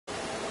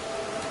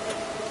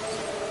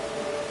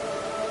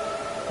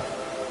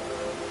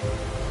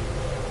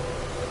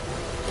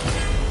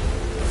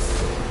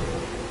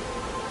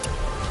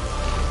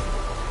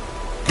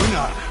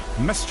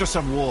Mistress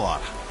of War.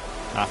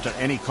 After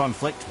any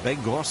conflict,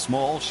 big or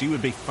small, she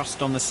would be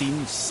first on the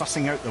scene,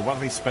 sussing out the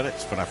worthy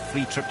spirits for a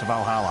free trip to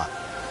Valhalla.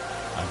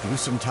 A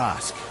gruesome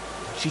task.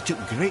 She took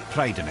great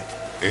pride in it.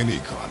 Any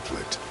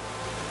conflict.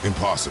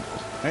 Impossible.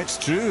 It's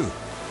true.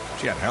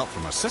 She had help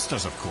from her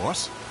sisters, of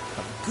course,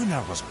 but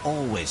Gunnar was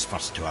always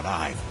first to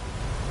arrive.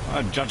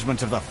 Her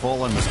judgment of the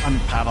fallen was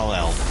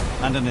unparalleled,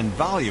 and an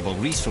invaluable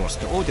resource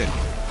to Odin.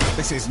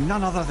 This is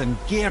none other than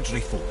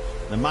Geirdrifo,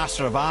 the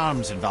Master of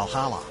Arms in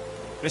Valhalla,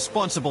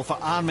 responsible for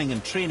arming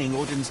and training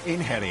Odin's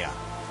Einherjar.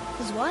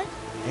 His what?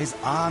 His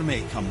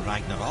army, come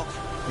Ragnarok.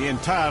 The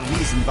entire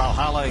reason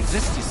Valhalla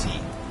exists, you see.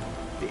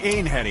 The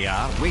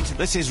Einherjar waited.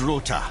 This is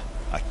Rota,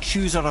 a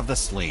chooser of the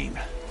slain.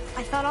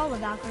 I thought all the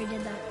Valkyrie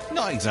did that.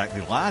 Not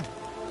exactly, lad.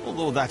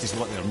 Although that is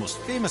what they're most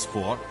famous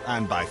for,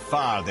 and by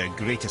far their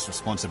greatest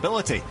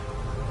responsibility.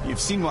 You've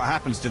seen what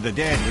happens to the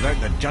dead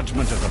without the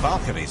judgment of the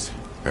Valkyries.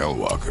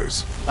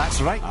 Hellwalkers. That's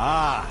right.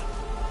 Ah,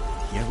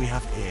 here we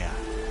have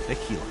Eir, the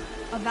healer.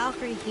 A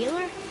Valkyrie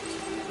healer?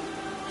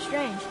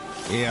 Strange.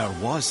 Eir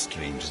was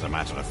strange, as a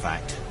matter of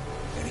fact.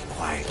 Very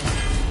quiet,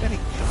 very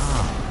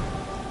calm.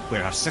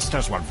 Where her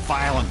sisters were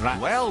violent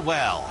Well,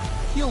 well.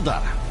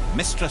 Hilda,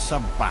 Mistress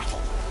of Battle.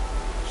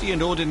 She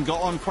and Odin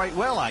got on quite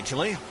well,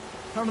 actually.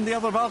 Her and the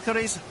other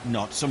Valkyries,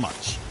 not so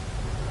much.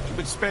 She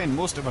would spend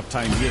most of her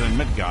time here in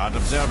Midgard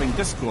observing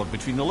discord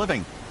between the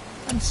living,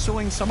 and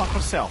sewing some up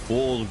herself.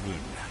 Olgun,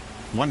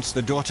 once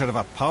the daughter of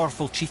a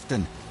powerful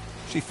chieftain,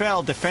 she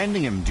fell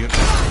defending him during...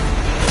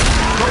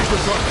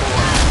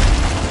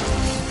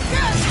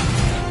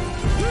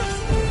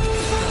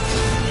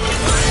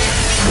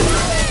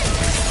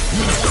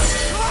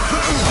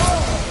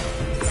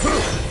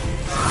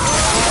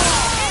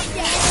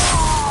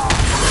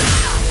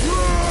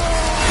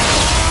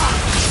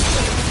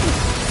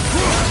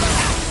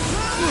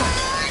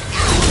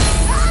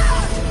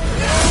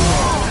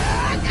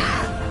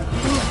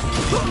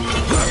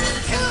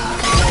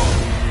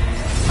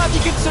 Have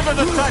you considered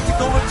a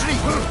tactical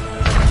retreat?